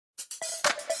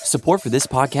Support for this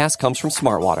podcast comes from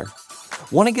Smartwater.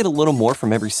 Want to get a little more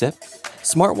from every sip?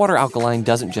 Smartwater Alkaline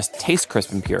doesn't just taste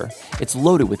crisp and pure, it's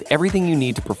loaded with everything you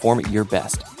need to perform at your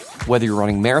best, whether you're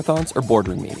running marathons or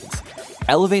boardroom meetings.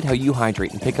 Elevate how you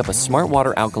hydrate and pick up a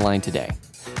Smartwater Alkaline today.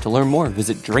 To learn more,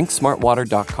 visit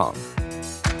drinksmartwater.com.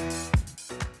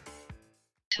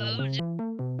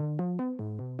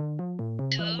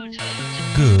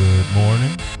 Good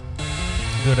morning,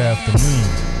 good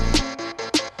afternoon,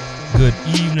 good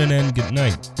evening, and good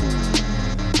night.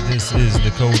 This is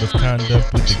the Code of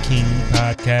Conduct with the King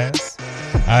podcast.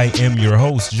 I am your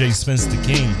host, Jay Spence the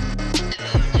King.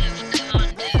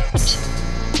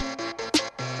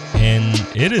 And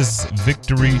it is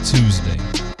Victory Tuesday.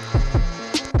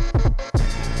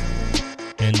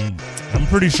 And I'm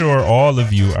pretty sure all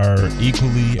of you are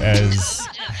equally as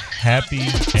happy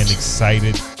and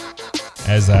excited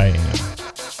as I am.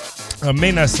 I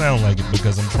may not sound like it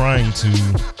because I'm trying to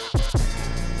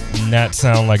not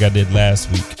sound like I did last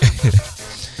week.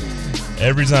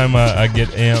 Every time I get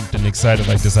amped and excited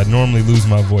like this, I normally lose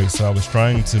my voice. So I was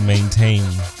trying to maintain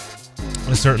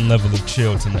a certain level of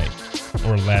chill tonight,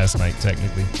 or last night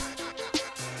technically.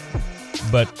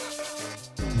 But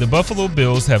the Buffalo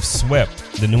Bills have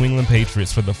swept the New England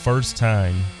Patriots for the first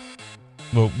time.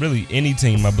 Well, really any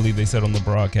team. I believe they said on the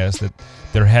broadcast that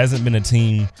there hasn't been a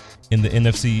team in the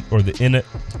NFC or in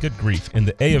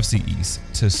the AFC East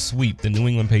to sweep the New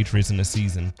England Patriots in a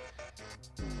season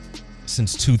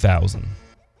since 2000.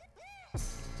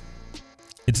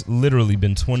 It's literally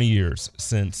been 20 years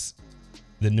since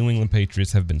the New England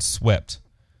Patriots have been swept.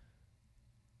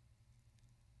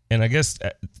 And I guess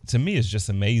to me, it's just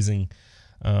amazing.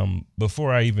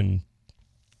 Before I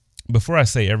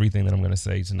say everything that I'm going to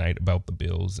say tonight about the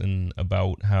Bills and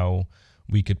about how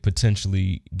we could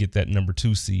potentially get that number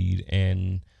 2 seed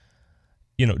and,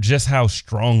 you know, just how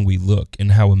strong we look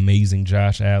and how amazing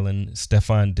Josh Allen,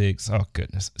 Stefon Diggs. Oh,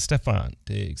 goodness. Stefon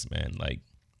Diggs, man.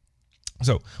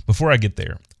 So before I get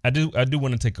there, I do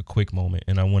want to take a quick moment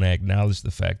and I want to acknowledge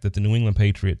the fact that the New England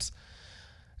Patriots,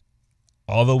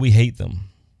 although we hate them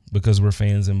because we're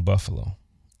fans in Buffalo,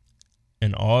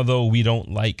 and although we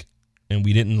don't like and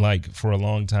we didn't like for a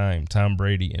long time Tom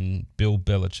Brady and Bill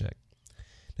Belichick,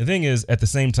 the thing is, at the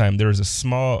same time, there is a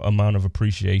small amount of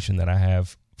appreciation that I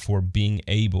have for being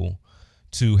able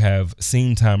to have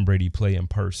seen Tom Brady play in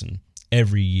person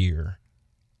every year,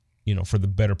 you know, for the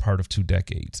better part of 2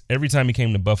 decades. Every time he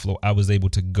came to Buffalo, I was able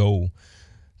to go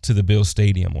to the Bill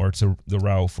Stadium or to the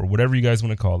Ralph or whatever you guys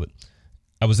want to call it.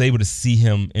 I was able to see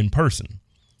him in person.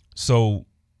 So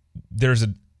there's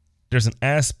an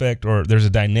aspect, or there's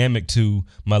a dynamic to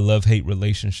my love-hate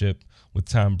relationship with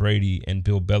Tom Brady and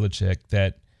Bill Belichick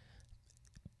that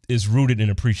is rooted in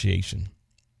appreciation.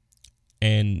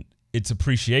 And it's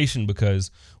appreciation because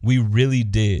we really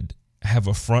did have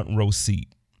a front row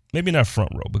seat. Maybe not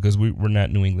front row because we're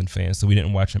not New England fans, so we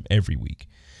didn't watch them every week.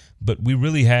 But we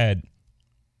really had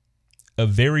a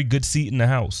very good seat in the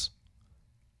house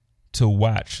to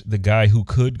watch the guy who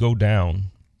could go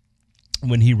down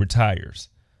when he retires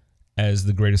as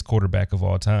the greatest quarterback of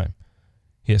all time.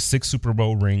 He has 6 Super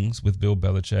Bowl rings with Bill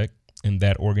Belichick and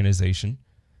that organization.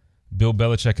 Bill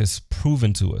Belichick has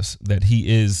proven to us that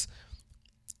he is,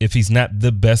 if he's not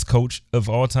the best coach of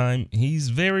all time, he's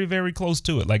very, very close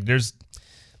to it.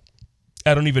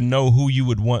 I don't even know who you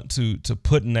would want to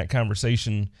put in that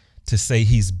conversation to say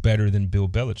he's better than Bill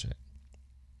Belichick.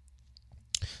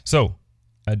 So,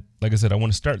 like I said, I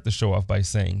want to start the show off by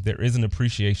saying there is an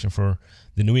appreciation for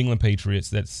the New England Patriots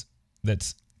that's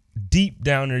deep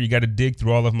down there. You got to dig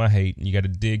through all of my hate, and you got to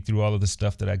dig through all of the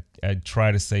stuff that I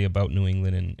try to say about New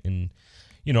England and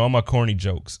you know, all my corny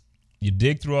jokes. You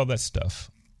dig through all that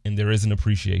stuff, and there is an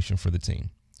appreciation for the team.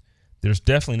 There's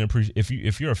definitely an appreciation.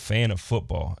 If you're a fan of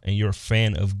football and you're a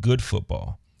fan of good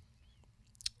football,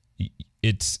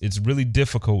 it's really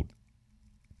difficult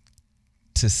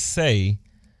to say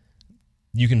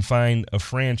you can find a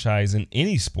franchise in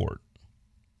any sport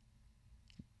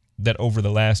that over the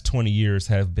last 20 years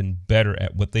have been better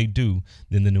at what they do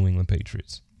than the New England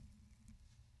Patriots.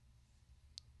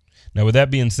 Now, with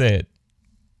that being said,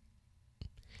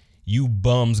 you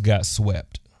bums got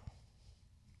swept.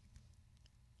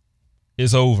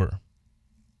 It's over.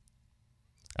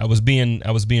 I was being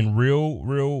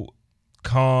real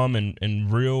calm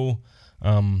and real.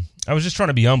 I was just trying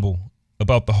to be humble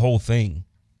about the whole thing.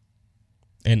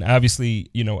 And obviously,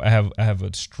 you know, I have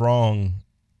a strong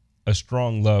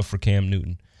love for Cam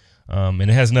Newton. And it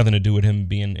has nothing to do with him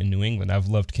being in New England. I've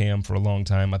loved Cam for a long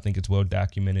time. I think it's well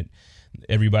documented.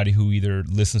 Everybody who either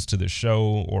listens to the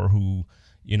show or who,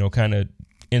 you know, kind of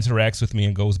interacts with me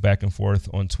and goes back and forth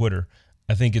on Twitter,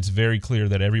 I think it's very clear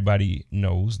that everybody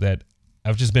knows that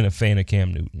I've just been a fan of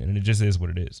Cam Newton, and it just is what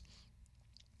it is.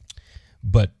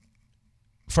 But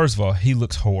first of all, he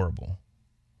looks horrible.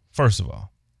 First of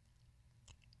all.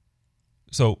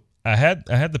 So I had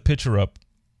the picture up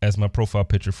as my profile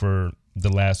picture for the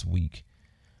last week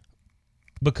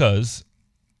because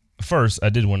first I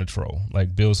did want to troll.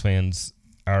 Like, Bills fans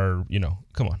are,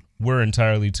 come on. We're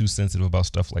entirely too sensitive about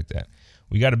stuff like that.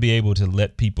 We got to be able to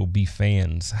let people be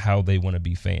fans how they want to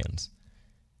be fans.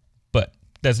 But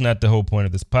that's not the whole point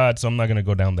of this pod, so I'm not going to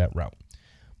go down that route.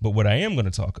 But what I am going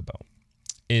to talk about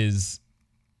is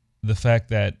the fact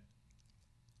that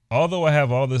although I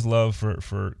have all this love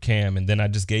for Cam, and then I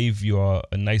just gave you a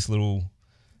nice little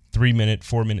 3-minute,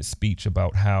 4-minute speech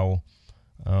about how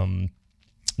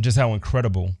just how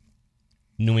incredible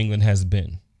New England has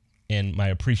been, and my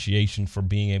appreciation for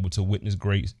being able to witness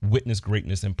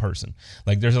greatness in person.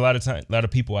 Like, there's a lot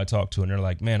of people I talk to, and they're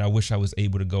like, man, I wish I was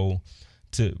able to go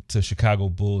to Chicago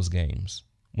Bulls games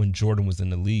when Jordan was in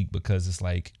the league, because it's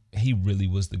like he really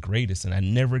was the greatest, and I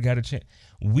never got a chance.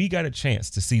 We got a chance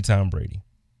to see Tom Brady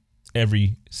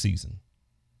every season,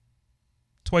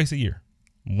 twice a year,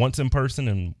 once in person,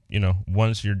 and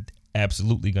once you're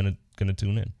absolutely gonna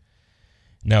tune in.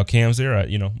 Now Cam's there.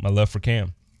 My love for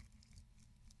Cam.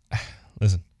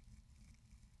 Listen,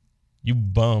 you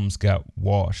bums got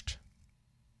washed.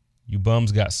 You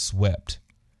bums got swept.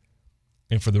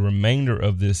 And for the remainder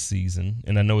of this season,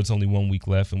 and I know it's only 1 week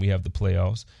left and we have the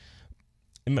playoffs.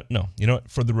 No, you know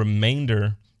what? For the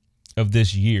remainder of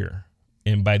this year,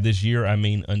 and by this year, I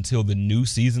mean until the new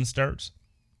season starts,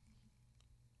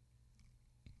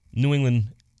 New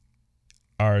England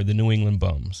are the New England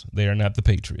bums. They are not the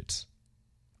Patriots.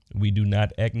 We do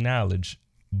not acknowledge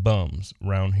bums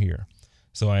around here.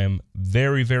 So I am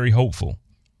very, very hopeful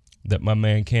that my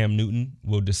man Cam Newton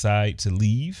will decide to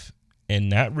leave and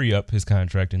not re-up his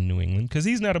contract in New England, because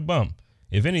he's not a bum.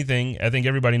 If anything, I think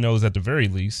everybody knows at the very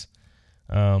least,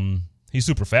 he's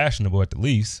super fashionable at the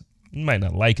least. You might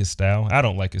not like his style. I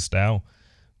don't like his style,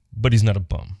 but he's not a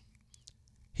bum.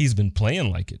 He's been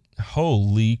playing like it.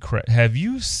 Holy crap. Have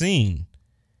you seen,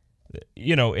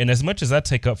 and as much as I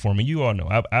take up for him, and you all know,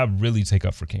 I really take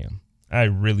up for Cam. I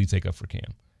really take up for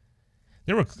Cam.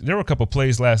 There were a couple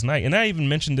plays last night, and I even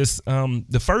mentioned this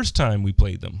the first time we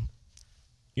played them,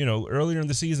 earlier in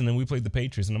the season, and we played the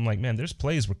Patriots, and I'm like, man, there's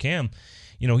plays where Cam,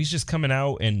 he's just coming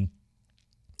out and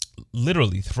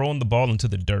literally throwing the ball into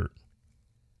the dirt.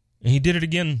 And he did it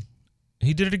again.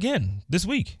 He did it again this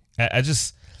week. I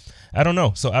don't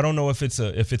know. So I don't know if it's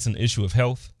an issue of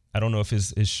health. I don't know if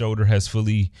his shoulder has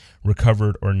fully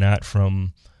recovered or not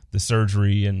from the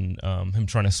surgery and him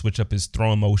trying to switch up his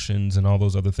throwing motions and all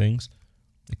those other things.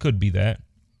 It could be that.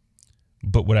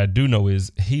 But what I do know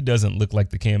is he doesn't look like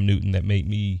the Cam Newton that made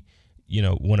me,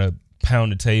 want to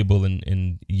pound the table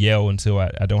and yell until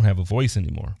I don't have a voice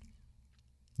anymore.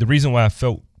 The reason why I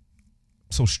felt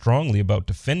so strongly about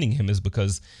defending him is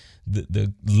because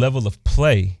the level of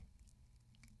play,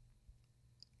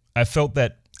 I felt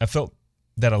that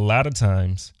a lot of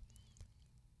times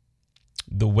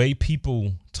the way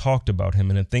people talked about him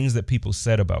and the things that people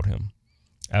said about him,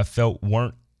 I felt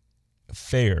weren't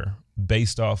fair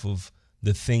based off of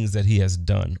the things that he has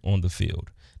done on the field.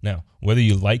 Now, whether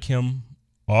you like him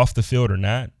off the field or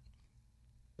not,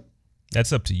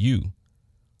 that's up to you.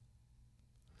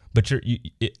 But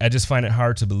I just find it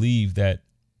hard to believe that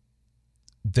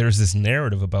there's this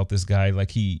narrative about this guy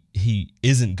like he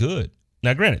isn't good.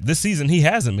 Now, granted, this season he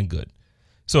hasn't been good.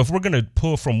 So if we're going to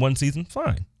pull from one season,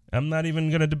 fine. I'm not even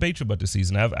going to debate you about this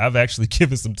season. I've actually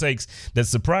given some takes that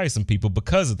surprised some people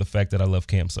because of the fact that I love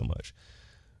Cam so much.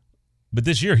 But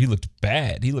this year he looked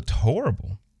bad. He looked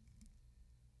horrible.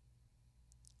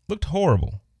 Looked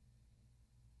horrible.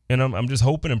 And I'm just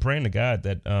hoping and praying to God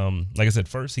that, like I said,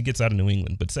 first, he gets out of New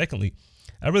England. But secondly,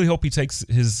 I really hope he takes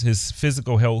his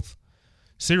physical health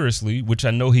seriously, which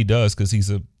I know he does because he's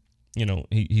a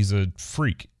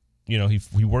freak.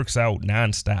 He works out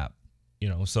nonstop.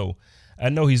 So I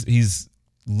know he's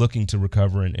looking to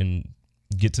recover and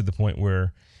get to the point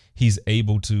where he's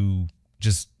able to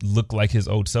just look like his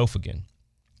old self again.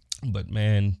 But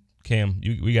man, Cam,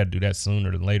 we got to do that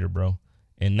sooner than later, bro.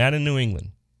 And not in New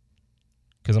England.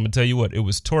 Because I'm going to tell you what, it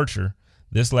was torture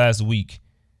this last week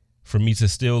for me to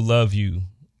still love you,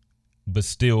 but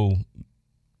still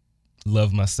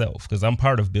love myself. Because I'm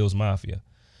part of Bills Mafia.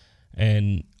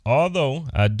 And although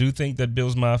I do think that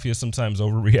Bills Mafia sometimes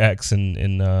overreacts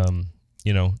and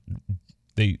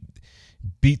they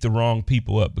beat the wrong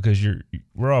people up because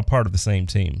we're all part of the same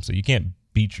team. So you can't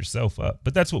beat yourself up.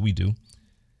 But that's what we do.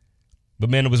 But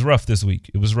man, it was rough this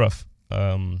week. It was rough.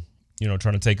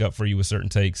 trying to take up for you with certain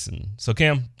takes. And so,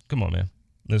 Cam, come on, man.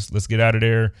 Let's get out of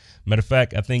there. Matter of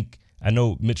fact, I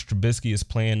know Mitch Trubisky is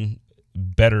playing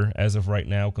better as of right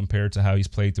now compared to how he's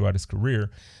played throughout his career.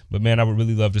 But, man, I would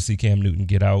really love to see Cam Newton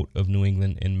get out of New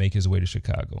England and make his way to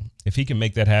Chicago. If he can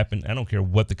make that happen, I don't care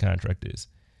what the contract is.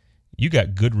 You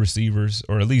got good receivers,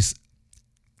 or at least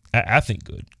I think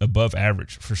good, above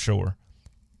average for sure.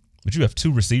 But you have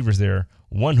two receivers there,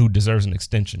 one who deserves an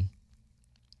extension.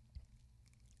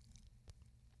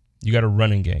 You got a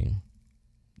running game.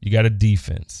 You got a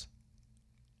defense.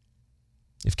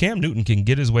 If Cam Newton can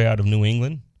get his way out of New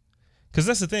England, because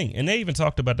that's the thing, and they even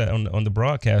talked about that on the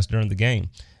broadcast during the game.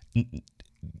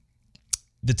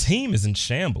 The team is in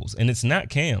shambles, and it's not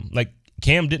Cam. Like,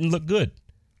 Cam didn't look good.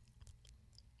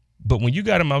 But when you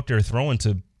got him out there throwing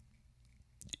to,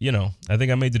 I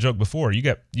think I made the joke before. You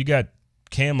got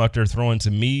Cam out there throwing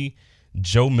to me,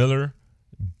 Joe Miller,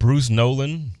 Bruce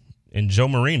Nolan, and Joe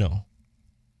Marino.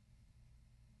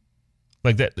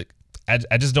 Like that,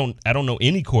 I just don't know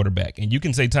any quarterback. And you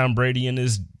can say Tom Brady in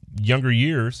his younger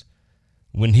years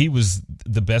when he was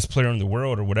the best player in the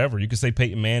world or whatever. You could say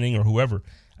Peyton Manning or whoever.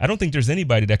 I don't think there's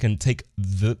anybody that can take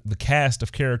the cast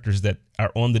of characters that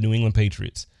are on the New England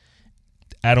Patriots.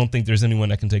 I don't think there's anyone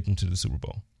that can take them to the Super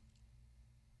Bowl.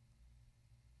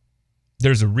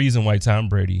 There's a reason why Tom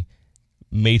Brady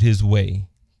made his way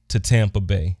to Tampa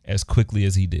Bay as quickly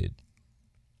as he did.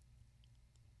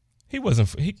 He wasn't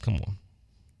for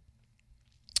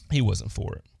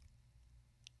it.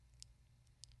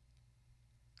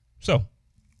 So,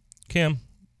 Cam,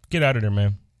 get out of there,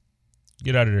 man.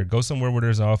 Get out of there. Go somewhere where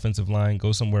there's an offensive line.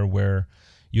 Go somewhere where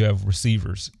you have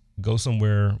receivers. Go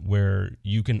somewhere where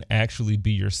you can actually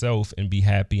be yourself and be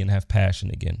happy and have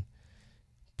passion again.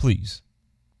 Please.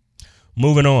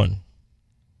 Moving on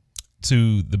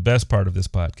to the best part of this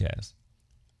podcast.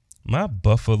 Our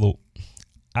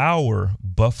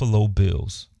Buffalo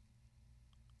Bills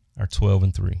are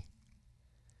 12-3.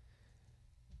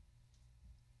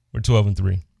 We're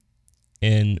 12-3.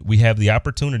 And we have the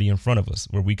opportunity in front of us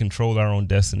where we control our own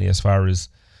destiny as far as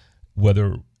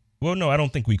whether, well, no, I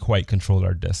don't think we quite control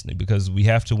our destiny because we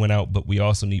have to win out, but we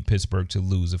also need Pittsburgh to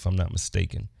lose, if I'm not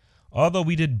mistaken. Although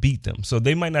we did beat them, so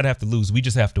they might not have to lose. We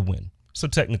just have to win. So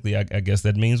technically, I guess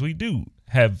that means we do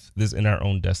have this in our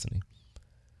own destiny.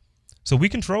 So we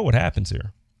control what happens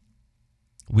here.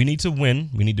 We need to win.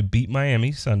 We need to beat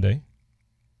Miami Sunday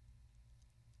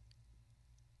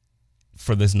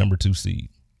for this number 2 seed.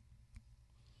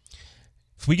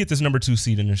 If we get this number 2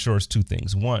 seed, it ensures two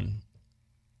things. One,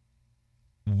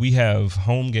 we have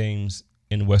home games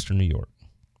in Western New York.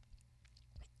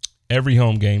 Every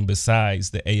home game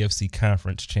besides the AFC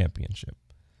Conference Championship.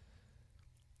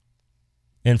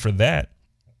 And for that,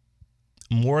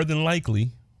 more than likely,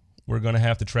 we're going to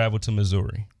have to travel to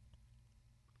Missouri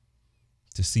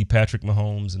to see Patrick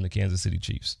Mahomes and the Kansas City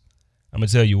Chiefs. I'm going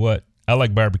to tell you what, I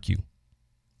like barbecue.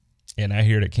 And I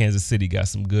hear that Kansas City got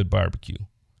some good barbecue.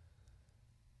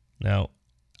 Now,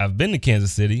 I've been to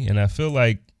Kansas City, and I feel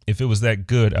like if it was that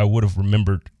good, I would have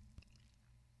remembered.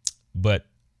 But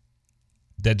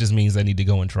that just means I need to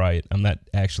go and try it. I'm not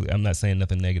saying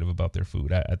nothing negative about their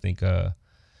food. I think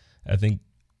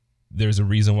there's a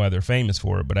reason why they're famous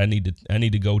for it, but I need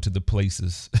to go to the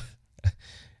places.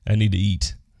 I need to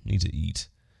eat.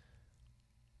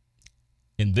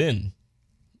 And then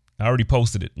I already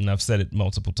posted it and I've said it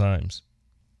multiple times.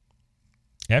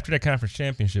 After that conference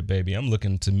championship, baby, I'm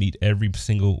looking to meet every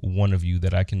single one of you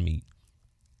that I can meet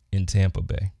in Tampa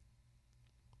Bay.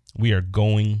 We are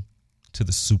going to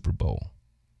the Super Bowl.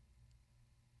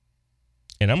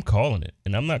 And I'm calling it.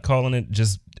 And I'm not calling it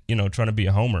just, trying to be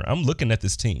a homer. I'm looking at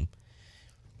this team.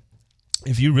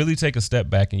 If you really take a step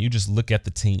back and you just look at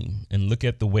the team and look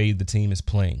at the way the team is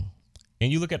playing,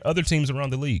 and you look at other teams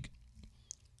around the league,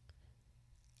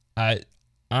 I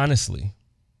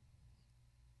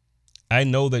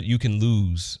know that you can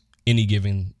lose any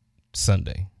given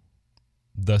Sunday.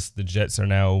 Thus, the Jets are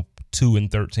now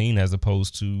 2-13 as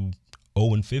opposed to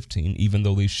 0-15, even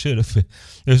though they should have.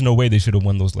 There's no way they should have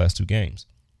won those last two games.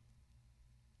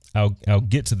 I'll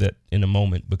get to that in a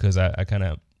moment because I kind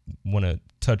of want to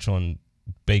touch on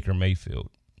Baker Mayfield.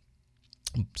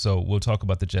 So we'll talk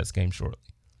about the Jets game shortly.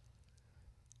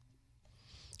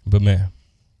 But, man,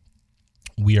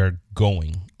 we are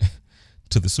going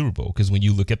to the Super Bowl because when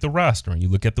you look at the roster and you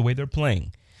look at the way they're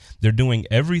playing, they're doing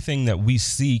everything that we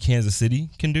see Kansas City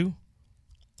can do.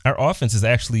 Our offense is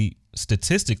actually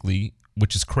statistically,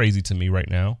 which is crazy to me right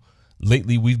now,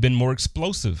 lately we've been more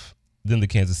explosive than the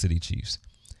Kansas City Chiefs.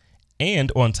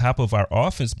 And on top of our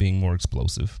offense being more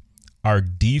explosive, our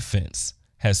defense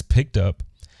has picked up,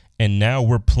 and now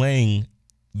we're playing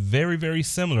very, very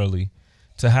similarly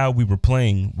to how we were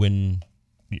playing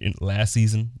last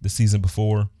season, the season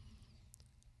before.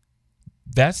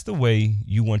 That's the way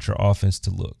you want your offense to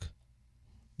look.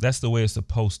 That's the way it's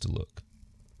supposed to look.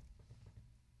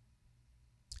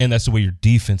 And that's the way your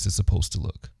defense is supposed to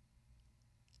look.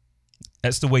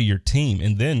 That's the way your team.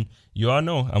 And then you all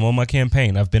know I'm on my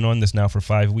campaign. I've been on this now for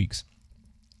 5 weeks.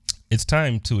 It's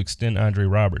time to extend Andre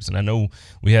Roberts. And I know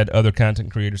we had other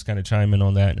content creators kind of chime in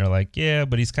on that. And they're like, yeah,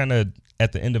 but he's kind of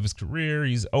at the end of his career.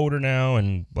 He's older now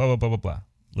and blah, blah, blah, blah, blah.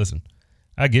 Listen,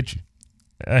 I get you.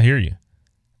 I hear you.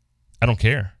 I don't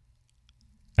care.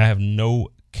 I have no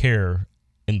care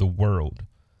in the world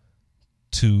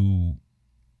to,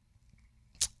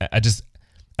 I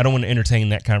don't want to entertain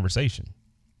that conversation.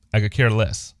 I could care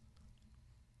less.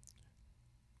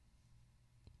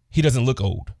 He doesn't look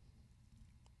old.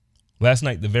 Last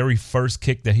night, the very first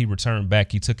kick that he returned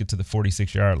back, he took it to the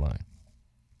 46-yard line.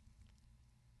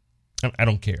 I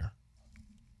don't care.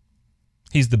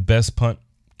 He's the best punt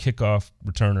kickoff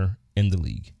returner in the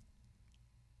league.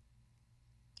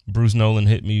 Bruce Nolan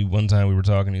hit me one time. We were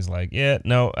talking. He's like, yeah,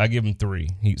 no, I give him 3.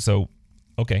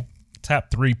 Okay. Top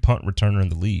 3 punt returner in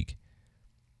the league.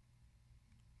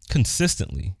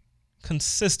 Consistently,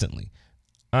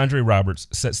 Andre Roberts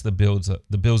sets the Bills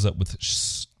up with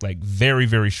very,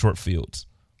 very short fields.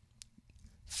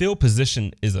 Field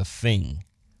position is a thing.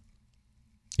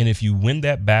 And if you win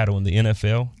that battle in the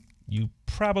NFL, you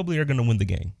probably are going to win the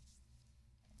game.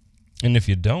 And if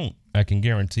you don't, I can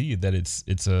guarantee you that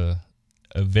it's a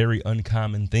very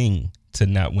uncommon thing to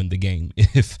not win the game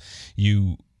if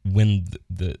you win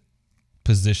the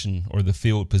position or the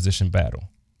field position battle.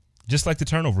 Just like the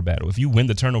turnover battle. If you win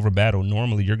the turnover battle,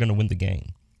 normally you're going to win the game.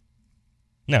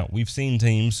 Now, we've seen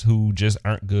teams who just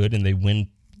aren't good and they win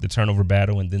the turnover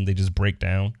battle and then they just break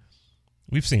down.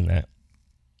 We've seen that.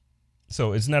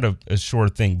 So it's not a sure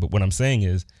thing. But what I'm saying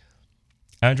is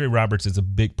Andre Roberts is a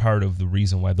big part of the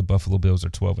reason why the Buffalo Bills are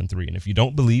 12-3. And if you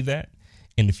don't believe that,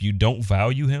 and if you don't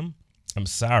value him, I'm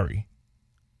sorry.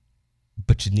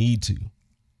 But you need to.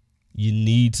 You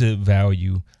need to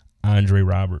value Andre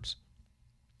Roberts.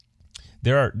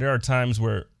 There are times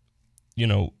where,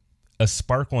 a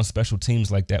spark on special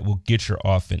teams like that will get your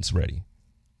offense ready.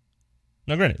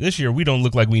 Now, granted, this year we don't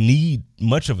look like we need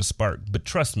much of a spark, but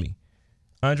trust me,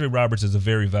 Andre Roberts is a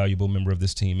very valuable member of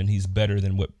this team, and he's better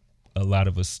than what a lot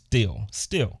of us still,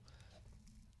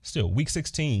 week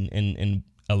 16, and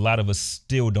a lot of us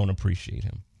still don't appreciate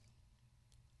him.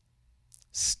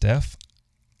 Stefon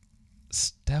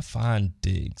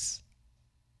Diggs.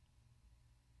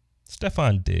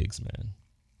 Stefon Diggs, man.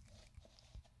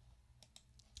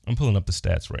 I'm pulling up the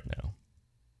stats right now.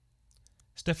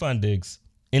 Stefon Diggs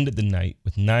ended the night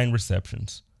with 9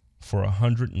 receptions for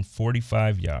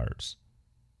 145 yards.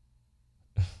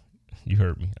 You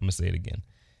heard me. I'm going to say it again.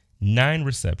 9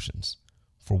 receptions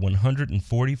for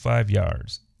 145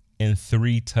 yards and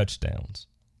 3 touchdowns.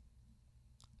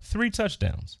 3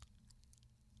 touchdowns.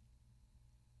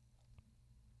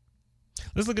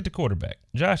 Let's look at the quarterback.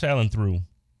 Josh Allen threw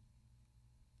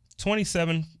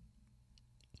 27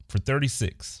 for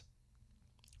 36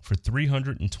 for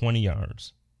 320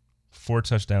 yards, 4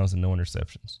 touchdowns and no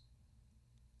interceptions.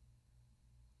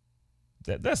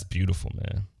 That's beautiful,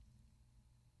 man.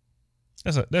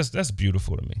 That's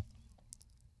beautiful to me.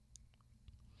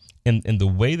 And the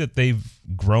way that they've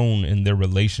grown in their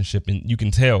relationship, and you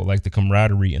can tell like the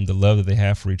camaraderie and the love that they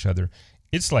have for each other,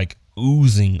 it's like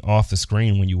oozing off the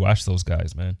screen when you watch those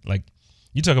guys, man. Like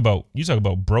you talk about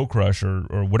bro crush or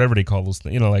whatever they call those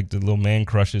things, like the little man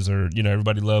crushes, or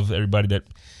everybody loves everybody that,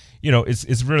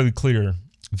 it's really clear,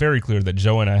 very clear that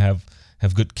Joe and I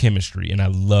have good chemistry, and I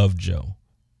love Joe.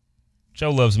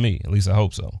 Joe loves me, at least I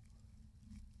hope so.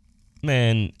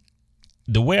 Man,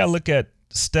 the way I look at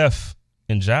Steph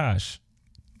and Josh,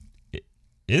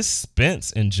 it's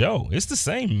Spence and Joe. It's the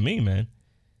same to me, man.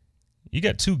 You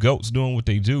got 2 GOATs doing what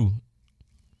they do.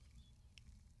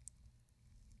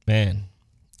 Man,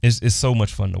 it's so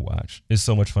much fun to watch. It's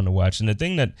so much fun to watch. And the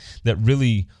thing that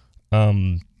really,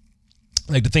 the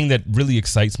thing that really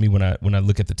excites me when I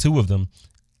look at the 2 of them,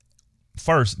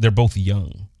 first, they're both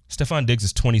young. Stefon Diggs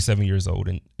is 27 years old,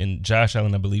 and Josh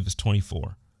Allen, I believe, is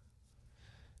 24.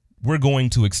 We're going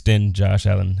to extend Josh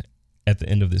Allen at the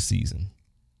end of this season.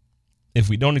 If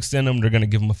we don't extend him, they're going to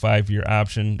give him a 5-year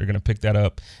option. They're going to pick that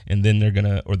up, and then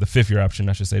or the 5th-year option,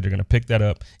 I should say. They're going to pick that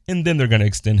up, and then they're going to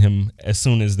extend him as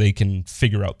soon as they can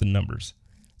figure out the numbers.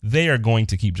 They are going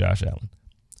to keep Josh Allen.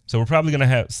 So we're probably going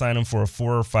to sign him for a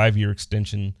 4 or 5-year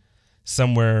extension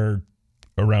somewhere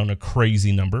around a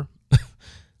crazy number.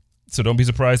 So don't be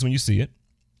surprised when you see it.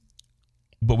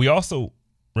 But we also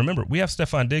remember, we have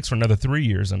Stephon Diggs for another 3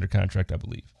 years under contract, I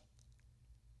believe.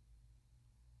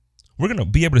 We're going to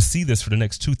be able to see this for the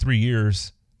next 2-3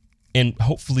 years and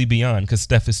hopefully beyond because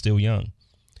Steph is still young.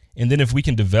 And then if we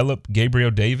can develop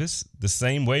Gabriel Davis the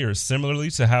same way or similarly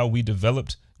to how we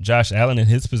developed Josh Allen in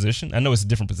his position, I know it's a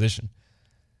different position,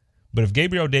 but if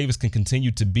Gabriel Davis can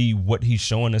continue to be what he's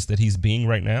showing us that he's being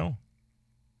right now,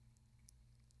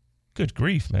 good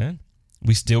grief, man.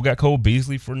 We still got Cole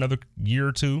Beasley for another year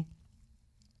or two.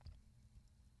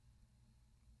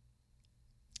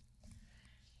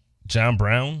 John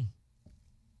Brown.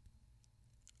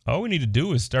 All we need to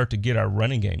do is start to get our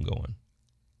running game going.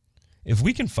 If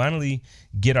we can finally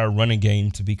get our running game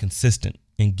to be consistent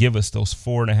and give us those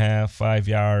 4.5, 5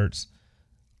 yards,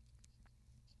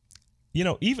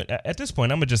 even at this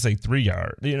point, I'm gonna just say 3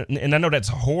 yards. And I know that's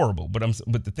horrible,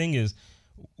 but the thing is,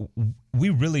 we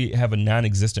really have a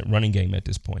non-existent running game at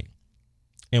this point.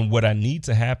 And what I need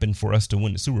to happen for us to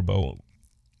win the Super Bowl,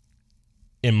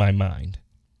 in my mind,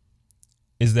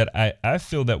 is that I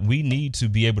feel that we need to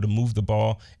be able to move the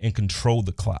ball and control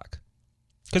the clock.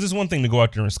 Because it's one thing to go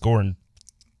out there and score in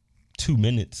 2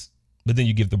 minutes, but then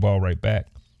you give the ball right back.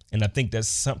 And I think that's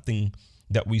something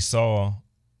that we saw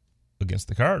against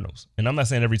the Cardinals. And I'm not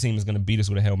saying every team is going to beat us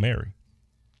with a Hail Mary.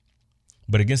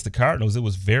 But against the Cardinals, it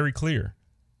was very clear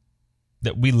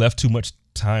that we left too much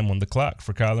time on the clock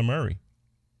for Kyler Murray.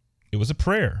 It was a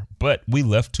prayer, but we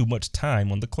left too much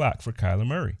time on the clock for Kyler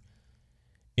Murray.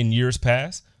 In years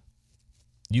past,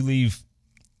 you leave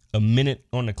a minute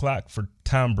on the clock for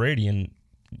Tom Brady and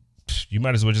you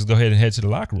might as well just go ahead and head to the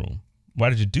locker room. Why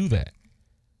did you do that?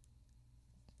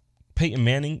 Peyton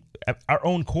Manning, our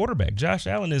own quarterback, Josh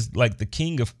Allen is like the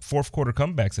king of fourth quarter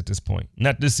comebacks at this point.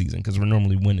 Not this season because we're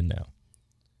normally winning now.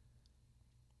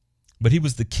 But he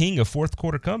was the king of fourth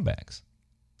quarter comebacks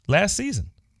last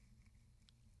season.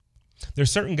 There's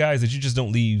certain guys that you just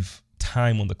don't leave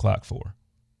time on the clock for.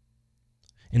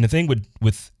 And the thing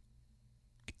with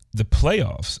the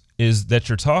playoffs is that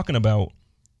you're talking about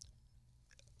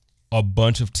a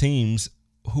bunch of teams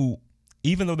who,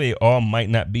 even though they all might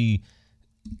not be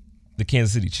the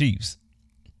Kansas City Chiefs,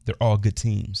 they're all good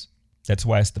teams. That's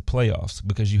why it's the playoffs,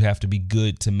 because you have to be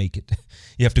good to make it.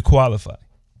 You have to qualify.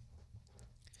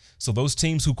 So those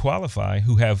teams who qualify,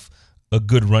 who have a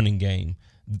good running game,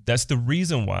 that's the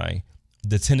reason why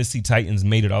the Tennessee Titans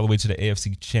made it all the way to the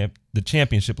AFC the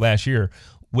championship last year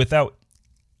without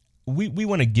we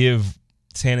want to give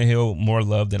Tannehill more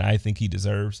love than I think he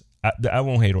deserves. I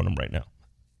won't hate on him right now.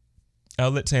 I'll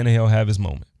let Tannehill have his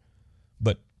moment.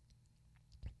 But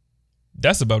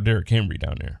that's about Derrick Henry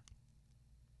down there.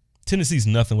 Tennessee's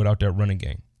nothing without that running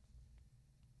game.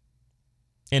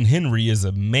 And Henry is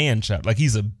a man-child. Like,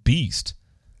 he's a beast.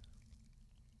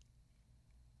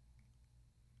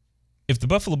 If the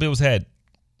Buffalo Bills had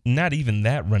not even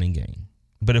that running game,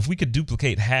 but if we could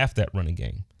duplicate half that running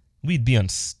game, we'd be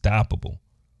unstoppable.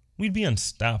 We'd be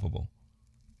unstoppable.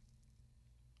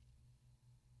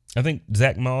 I think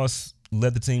Zach Moss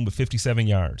led the team with 57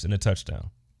 yards and a touchdown.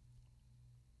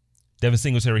 Devin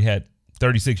Singletary had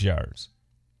 36 yards.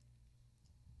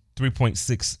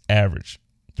 3.6 average.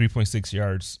 3.6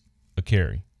 yards a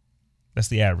carry. That's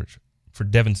the average for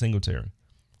Devin Singletary.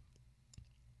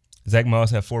 Zach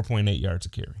Moss had 4.8 yards a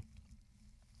carry.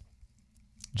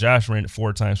 Josh ran it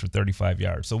 4 times for 35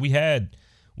 yards. So we had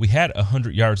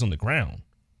 100 yards on the ground.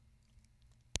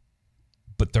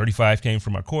 But 35 came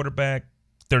from our quarterback,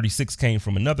 36 came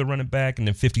from another running back, and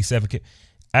then 57 came.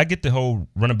 I get the whole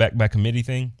running back by committee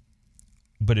thing.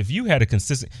 But if you had a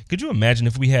consistent, could you imagine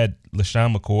if we had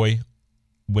LaShawn McCoy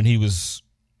when he was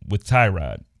with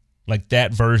Tyrod, like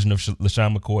that version of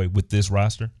LaShawn McCoy with this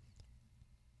roster?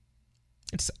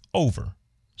 It's over.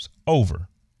 It's over.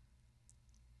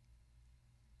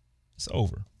 It's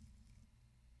over.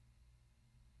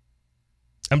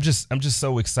 I'm just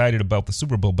so excited about the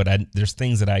Super Bowl, but there's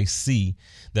things that I see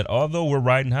that although we're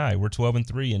riding high, we're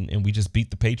 12-3, and we just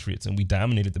beat the Patriots, and we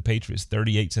dominated the Patriots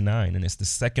 38-9, and it's the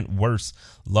second worst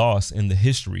loss in the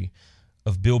history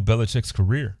of Bill Belichick's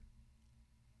career.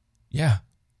 Yeah,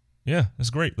 that's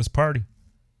great. Let's party.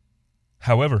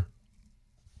 However,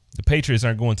 the Patriots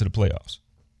aren't going to the playoffs.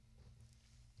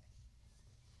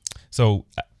 So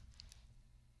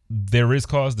there is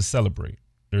cause to celebrate.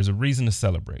 There's a reason to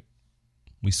celebrate.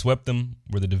 We swept them.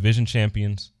 We're the division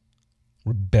champions.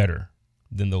 We're better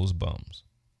than those bums.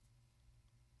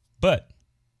 But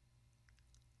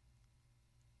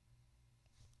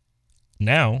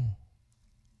now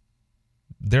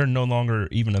they're no longer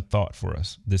even a thought for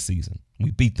us this season.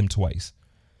 We beat them twice.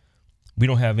 We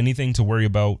don't have anything to worry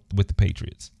about with the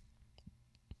Patriots.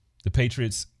 The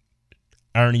Patriots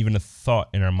aren't even a thought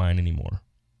in our mind anymore.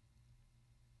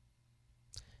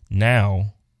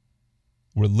 Now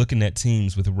we're looking at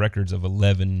teams with records of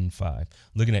 11-5,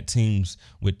 looking at teams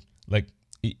with, like,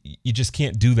 you just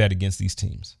can't do that against these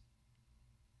teams.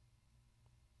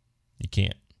 You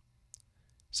can't.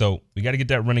 So we got to get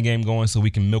that running game going so we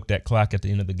can milk that clock at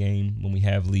the end of the game when we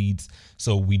have leads,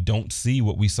 so we don't see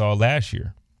what we saw last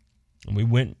year. And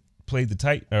we played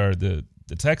the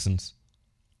Texans.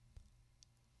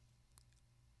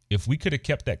 If we could have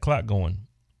kept that clock going,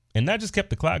 and not just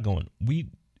kept the clock going,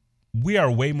 we are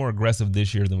way more aggressive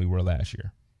this year than we were last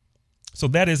year. So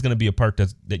that is going to be a part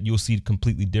that you'll see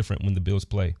completely different when the Bills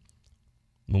play.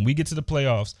 When we get to the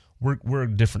playoffs, we're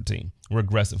a different team. We're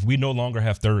aggressive. We no longer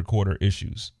have third quarter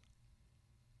issues.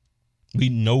 We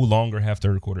no longer have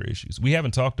third quarter issues. We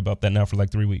haven't talked about that now for like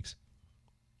 3 weeks,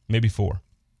 maybe 4.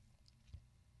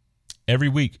 Every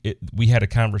week we had a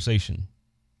conversation.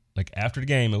 Like after the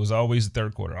game, it was always the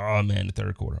third quarter. Oh, man, the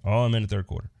third quarter. Oh, man, the third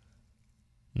quarter.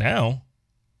 Now,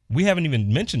 we haven't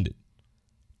even mentioned it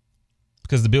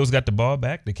because the Bills got the ball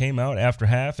back. They came out after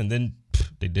half, and then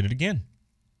they did it again.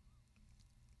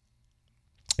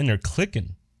 And they're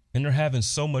clicking, and they're having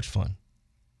so much fun.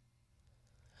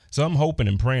 So I'm hoping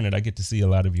and praying that I get to see a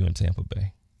lot of you in Tampa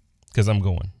Bay because I'm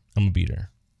going to be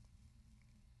there.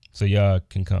 So y'all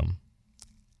can come.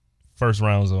 First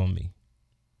round's on me.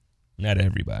 Not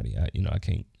everybody. I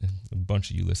can't. A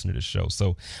bunch of you listen to the show,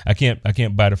 so I can't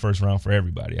buy the first round for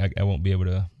everybody. I won't be able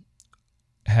to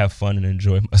have fun and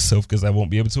enjoy myself because I won't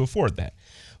be able to afford that.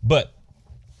 But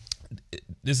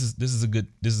this is a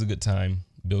good time,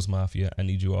 Bills Mafia. I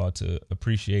need you all to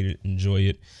appreciate it, enjoy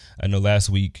it. I know last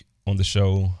week on the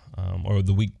show, or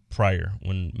the week prior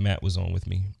when Matt was on with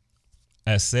me,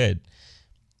 I said,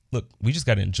 look, we just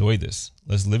got to enjoy this.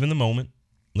 Let's live in the moment.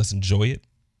 Let's enjoy it.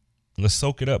 Let's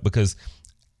soak it up, because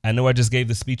I know I just gave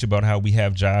the speech about how we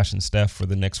have Josh and Steph for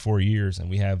the next 4 years, and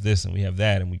we have this and we have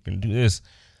that, and we can do this.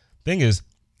 Thing is,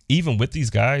 even with these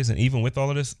guys and even with all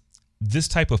of this, this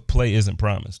type of play isn't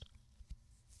promised.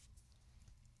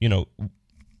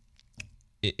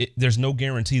 There's no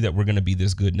guarantee that we're going to be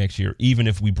this good next year, even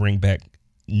if we bring back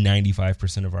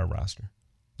 95% of our roster.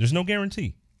 There's no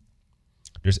guarantee.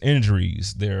 There's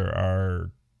injuries. There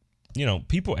are,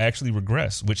 people actually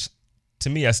regress, which to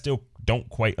me, I still don't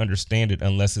quite understand it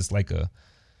unless it's like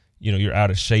you're out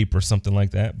of shape or something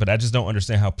like that. But I just don't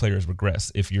understand how players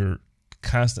regress. If you're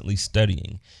constantly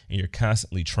studying and you're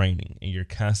constantly training and you're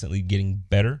constantly getting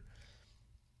better,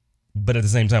 but at the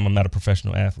same time, I'm not a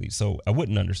professional athlete, so I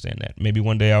wouldn't understand that. Maybe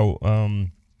one day I'll,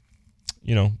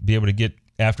 be able to get,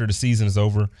 after the season is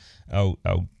over,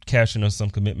 I'll cash in on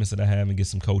some commitments that I have and get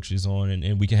some coaches on,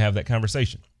 and we can have that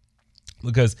conversation.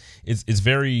 Because it's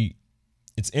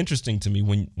interesting to me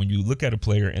when you look at a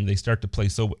player and they start to play.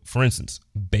 So, for instance,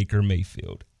 Baker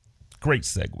Mayfield. Great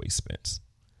segue, Spence.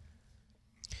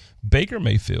 Baker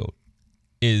Mayfield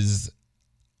is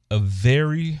a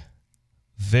very,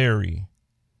 very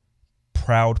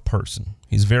proud person.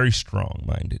 He's very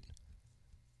strong-minded.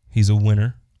 He's a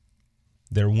winner.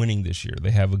 They're winning this year. They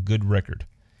have a good record.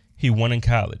 He won in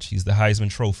college. He's the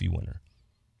Heisman Trophy winner.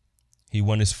 He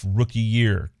won his rookie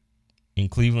year. In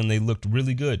Cleveland, they looked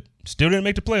really good. Still didn't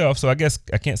make the playoffs, so I guess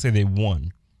I can't say they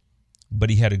won. But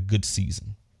he had a good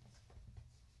season.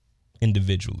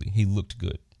 Individually, he looked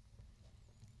good.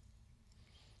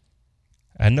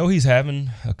 I know he's having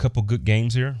a couple good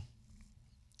games here.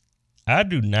 I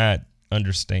do not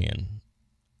understand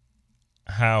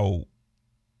how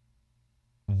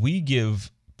we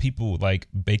give people like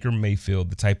Baker Mayfield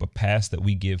the type of pass that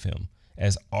we give him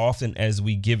as often as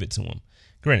we give it to him.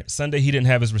 Granted, Sunday he didn't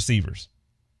have his receivers.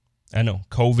 I know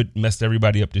COVID messed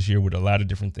everybody up this year with a lot of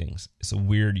different things. It's a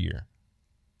weird year.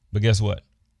 But guess what?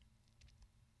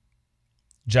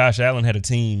 Josh Allen had a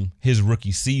team his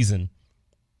rookie season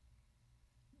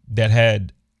that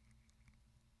had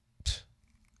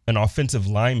an offensive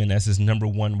lineman as his number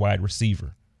one wide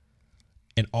receiver.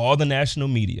 And all the national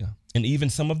media and even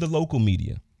some of the local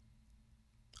media,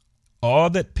 all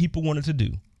that people wanted to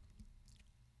do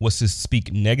was to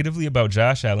speak negatively about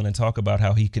Josh Allen and talk about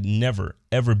how he could never,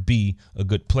 ever be a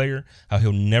good player, how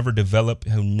he'll never develop,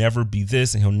 he'll never be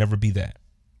this, and he'll never be that.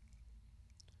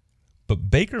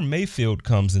 But Baker Mayfield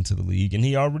comes into the league, and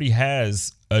he already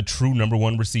has a true number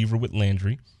one receiver with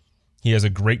Landry. He has a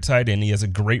great tight end. He has a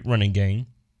great running game.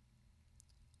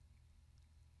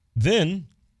 Then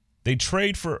they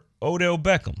trade for Odell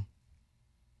Beckham.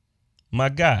 My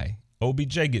guy,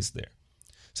 OBJ, gets there.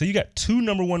 So you got 2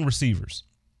 number one receivers.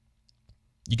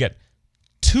 You got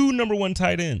 2 number one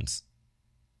tight ends.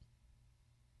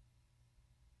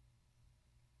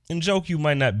 And Njoku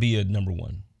might not be a number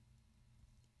one.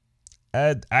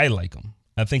 I like him.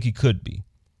 I think he could be.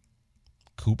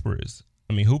 Cooper is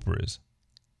I mean, Hooper is.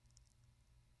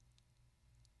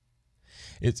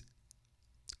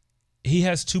 He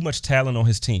has too much talent on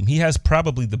his team. He has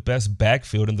probably the best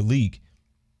backfield in the league.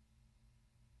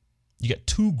 You got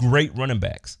two great running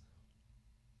backs.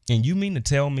 And you mean to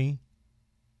tell me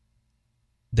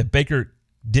that Baker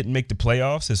didn't make the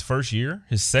playoffs his first year,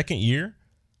 his second year?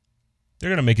 They're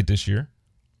going to make it this year.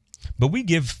 But we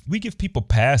give people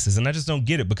passes, and I just don't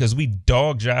get it because we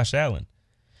dog Josh Allen.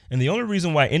 And the only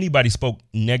reason why anybody spoke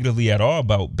negatively at all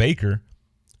about Baker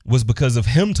was because of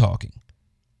him talking.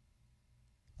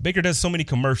 Baker does so many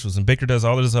commercials, and Baker does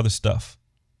all of this other stuff.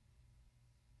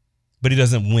 But he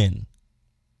doesn't win.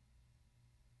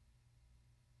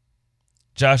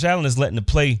 Josh Allen is letting the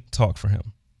play talk for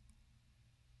him.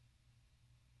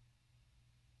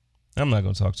 I'm not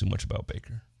going to talk too much about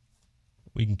Baker.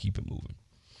 We can keep it moving.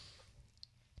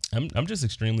 I'm just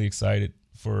extremely excited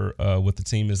for what the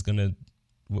team is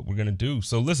what we're gonna do.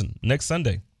 So listen, next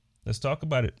Sunday, let's talk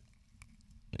about it.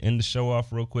 End the show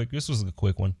off real quick. This was a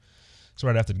quick one. It's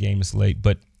right after the game. It's late,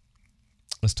 but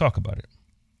let's talk about it.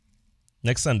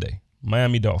 Next Sunday,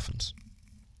 Miami Dolphins.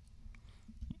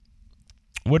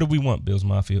 What do we want, Bills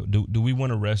Mafia? Do we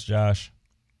want to rest Josh?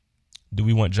 Do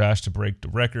we want Josh to break the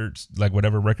records, like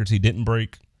whatever records he didn't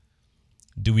break?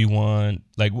 Do we want,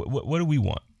 like, what do we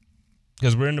want?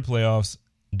 Because we're in the playoffs.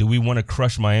 Do we want to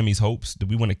crush Miami's hopes? Do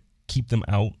we want to keep them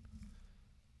out?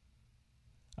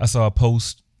 I saw a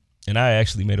post, and I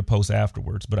actually made a post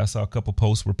afterwards, but I saw a couple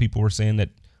posts where people were saying that,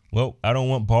 well, I don't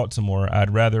want Baltimore.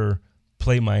 I'd rather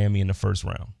play Miami in the first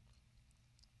round.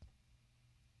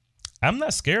 I'm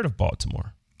not scared of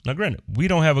Baltimore. Now, granted, we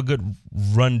don't have a good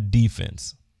run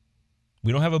defense.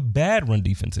 We don't have a bad run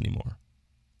defense anymore.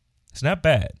 It's not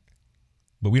bad,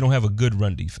 but we don't have a good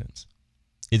run defense.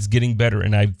 It's getting better,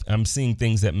 and I'm seeing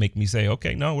things that make me say,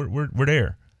 okay, no, we're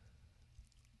there,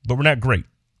 but we're not great.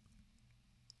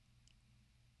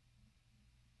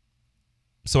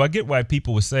 So I get why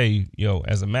people would say,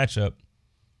 as a matchup,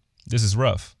 this is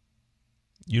rough.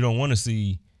 You don't want to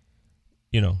see,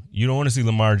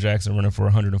 Lamar Jackson running for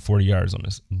 140 yards on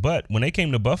this. But when they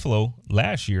came to Buffalo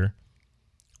last year,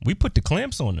 we put the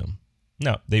clamps on them.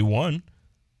 Now, they won,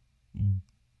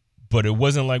 but it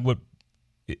wasn't like what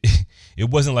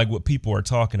people are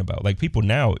talking about. Like, people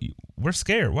now, we're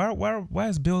scared. Why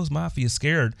is Bills Mafia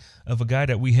scared of a guy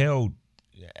that we held?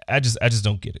 I just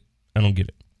don't get it. I don't get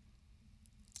it.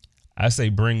 I say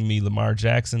bring me Lamar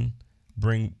Jackson,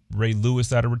 bring Ray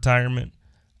Lewis out of retirement.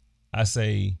 I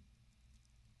say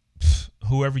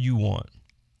whoever you want.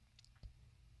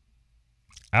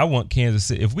 I want Kansas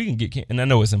City. If we can get, and I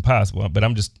know it's impossible, but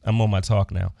I'm on my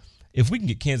talk now. If we can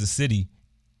get Kansas City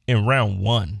in round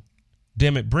 1,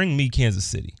 damn it, bring me Kansas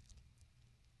City.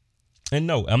 And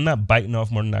no, I'm not biting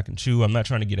off more than I can chew. I'm not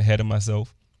trying to get ahead of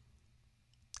myself.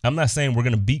 I'm not saying we're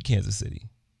going to beat Kansas City.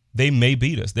 They may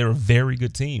beat us. They're a very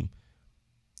good team.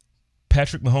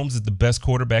 Patrick Mahomes is the best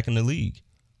quarterback in the league.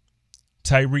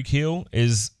 Tyreek Hill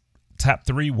is top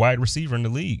 3 wide receiver in the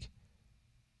league.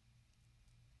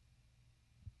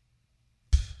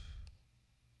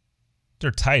 They're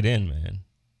tight end, man.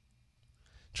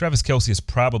 Travis Kelce is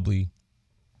probably,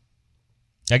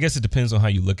 I guess it depends on how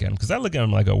you look at him, because I look at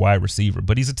him like a wide receiver,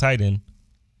 but he's a tight end.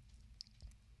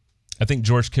 I think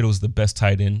George Kittle is the best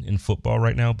tight end in football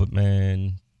right now, but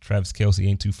man, Travis Kelce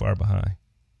ain't too far behind.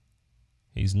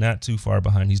 He's not too far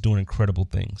behind. He's doing incredible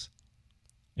things.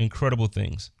 Incredible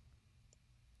things.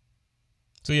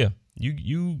 So yeah,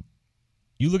 you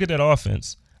look at that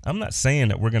offense. I'm not saying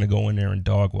that we're going to go in there and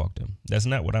dog walk them. That's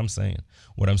not what I'm saying.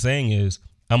 What I'm saying is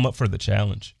I'm up for the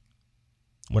challenge.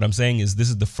 What I'm saying is this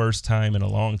is the first time in a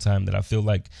long time that I feel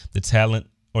like the talent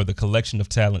or the collection of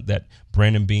talent that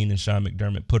Brandon Beane and Sean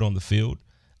McDermott put on the field,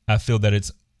 I feel that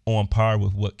it's on par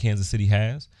with what Kansas City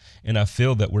has. And I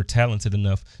feel that we're talented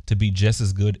enough to be just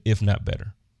as good, if not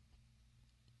better.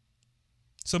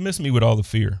 So miss me with all the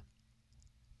fear.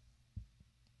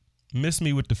 Miss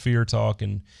me with the fear talk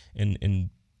and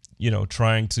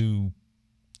trying to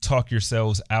talk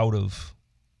yourselves out of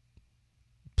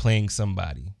playing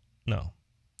somebody. No,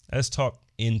 let's talk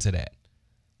into that.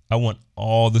 I want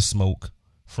all the smoke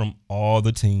from all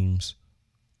the teams,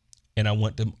 and I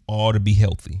want them all to be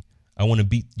healthy. I want to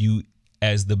beat you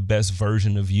as the best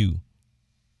version of you.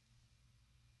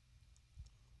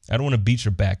 I don't want to beat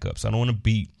your backups. I don't want to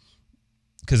beat,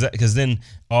 because then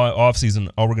all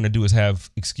offseason, all we're going to do is have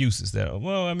excuses that,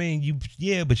 well, I mean,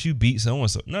 but you beat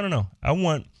so-and-so. No. I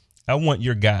want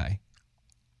your guy.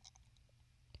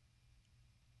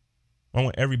 I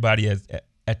want everybody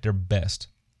at their best.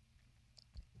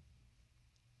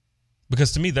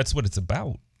 Because to me, that's what it's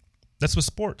about. That's what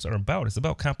sports are about. It's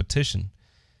about competition.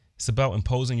 It's about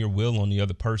imposing your will on the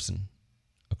other person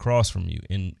across from you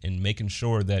and making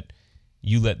sure that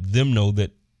you let them know that,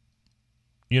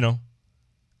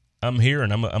 I'm here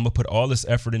and I'm going to put all this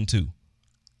effort into.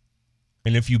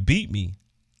 And if you beat me,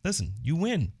 listen, you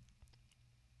win.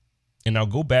 And I'll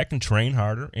go back and train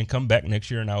harder and come back next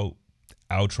year and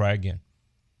I'll try again.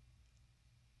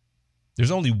 There's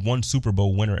only one Super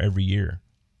Bowl winner every year.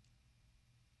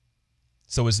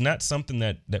 So it's not something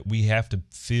that we have to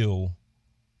feel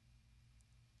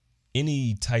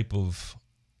any type of,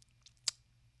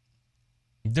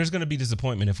 there's going to be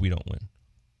disappointment if we don't win.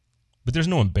 But there's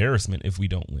no embarrassment if we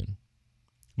don't win.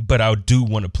 But I do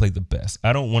want to play the best.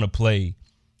 I don't want to play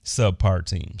subpar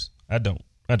teams. I don't.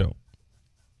 I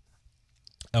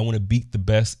want to beat the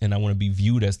best, and I want to be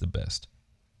viewed as the best.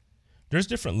 There's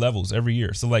different levels every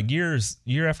year. So like year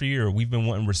after year, we've been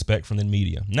wanting respect from the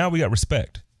media. Now we got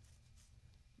respect.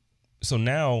 So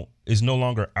now it's no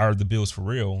longer, are the Bills for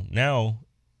real? Now,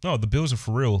 no, the Bills are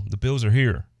for real. The Bills are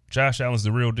here. Josh Allen's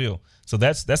the real deal. So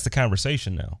that's the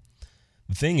conversation now.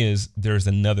 The thing is, there's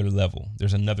another level.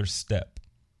 There's another step.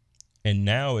 And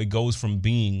now it goes from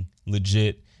being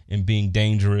legit and being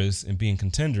dangerous and being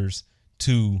contenders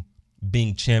to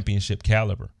being championship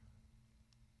caliber.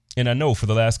 And I know for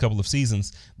the last couple of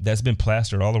seasons, that's been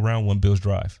plastered all around One Bills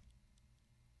Drive.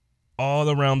 All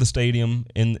around the stadium,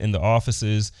 in the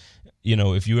offices.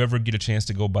 If you ever get a chance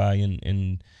to go by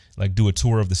and like do a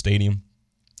tour of the stadium,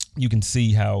 you can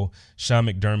see how Sean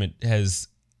McDermott has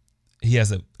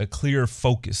a clear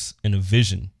focus and a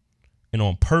vision. And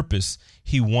on purpose,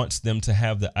 he wants them to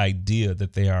have the idea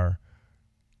that they are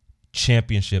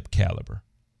championship caliber.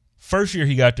 First year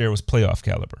he got there was playoff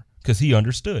caliber because he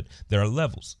understood there are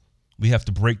levels. We have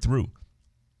to break through.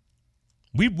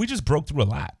 We just broke through a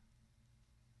lot.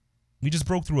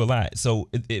 So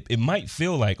it might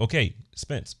feel like, okay,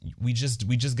 Spence, we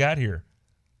just got here.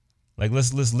 Like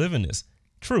let's live in this.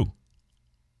 True.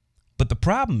 But the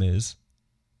problem is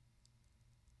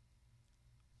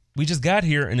we just got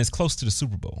here and it's close to the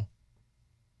Super Bowl.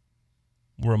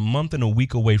 We're a month and a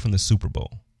week away from the Super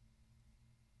Bowl.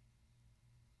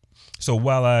 So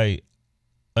while I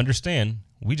understand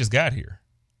we just got here,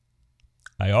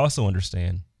 I also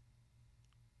understand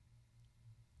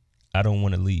I don't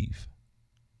want to leave.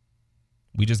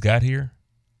 We just got here.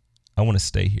 I want to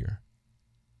stay here.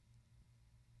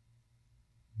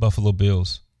 Buffalo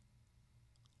Bills.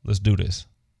 Let's do this.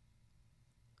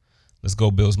 Let's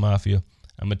go, Bills Mafia.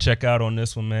 I'm going to check out on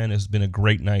this one, man. It's been a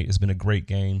great night. It's been a great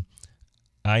game.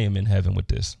 I am in heaven with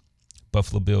this.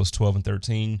 Buffalo Bills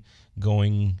 12-13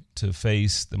 going to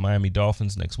face the Miami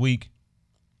Dolphins next week.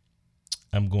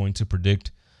 I'm going to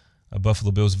predict a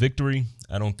Buffalo Bills victory.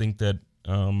 I don't think that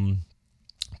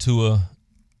Tua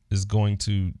is going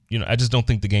to, I just don't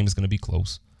think the game is going to be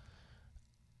close.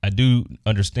 I do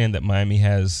understand that Miami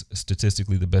has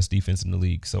statistically the best defense in the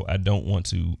league, so I don't want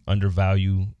to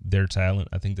undervalue their talent.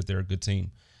 I think that they're a good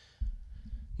team.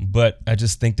 But I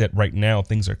just think that right now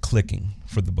things are clicking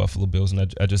for the Buffalo Bills,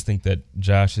 and I just think that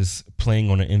Josh is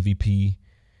playing on an MVP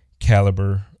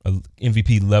caliber,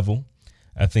 MVP level.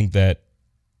 I think that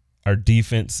our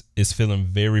defense is feeling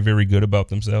very, very good about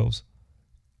themselves.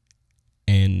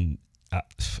 And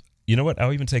you know what?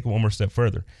 I'll even take it one more step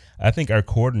further. I think our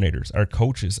coordinators, our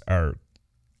coaches are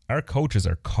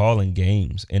calling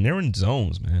games, and they're in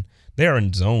zones, man. They are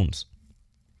in zones.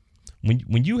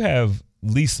 When you have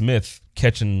Lee Smith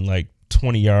catching like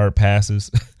 20-yard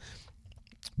passes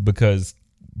because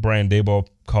Brian Daboll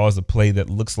calls a play that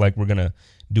looks like we're going to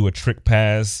do a trick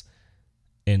pass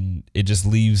and it just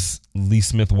leaves Lee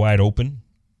Smith wide open.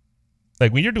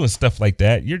 Like when you're doing stuff like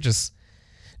that,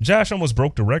 Josh almost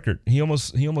broke the record. He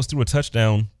almost threw a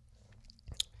touchdown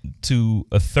to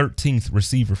a 13th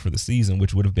receiver for the season,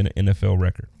 which would have been an NFL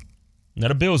record.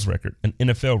 Not a Bills record, an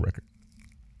NFL record.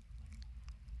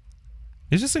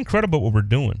 It's just incredible what we're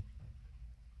doing.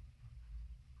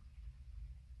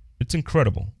 It's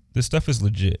incredible. This stuff is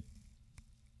legit.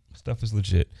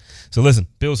 So listen,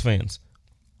 Bills fans,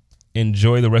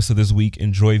 enjoy the rest of this week.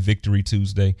 Enjoy Victory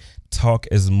Tuesday. Talk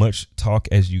as much talk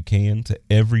as you can to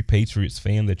every Patriots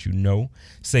fan that you know.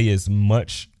 Say as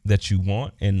much that you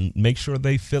want and make sure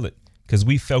they feel it because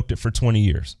we felt it for 20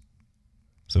 years.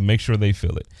 So make sure they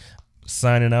feel it.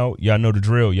 Signing out. Y'all know the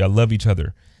drill. Y'all love each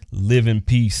other. Live in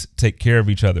peace. Take care of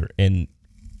each other and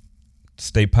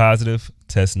stay positive.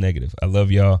 Test negative. I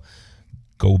love y'all.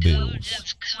 Go Bills. Code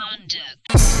of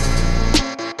conduct.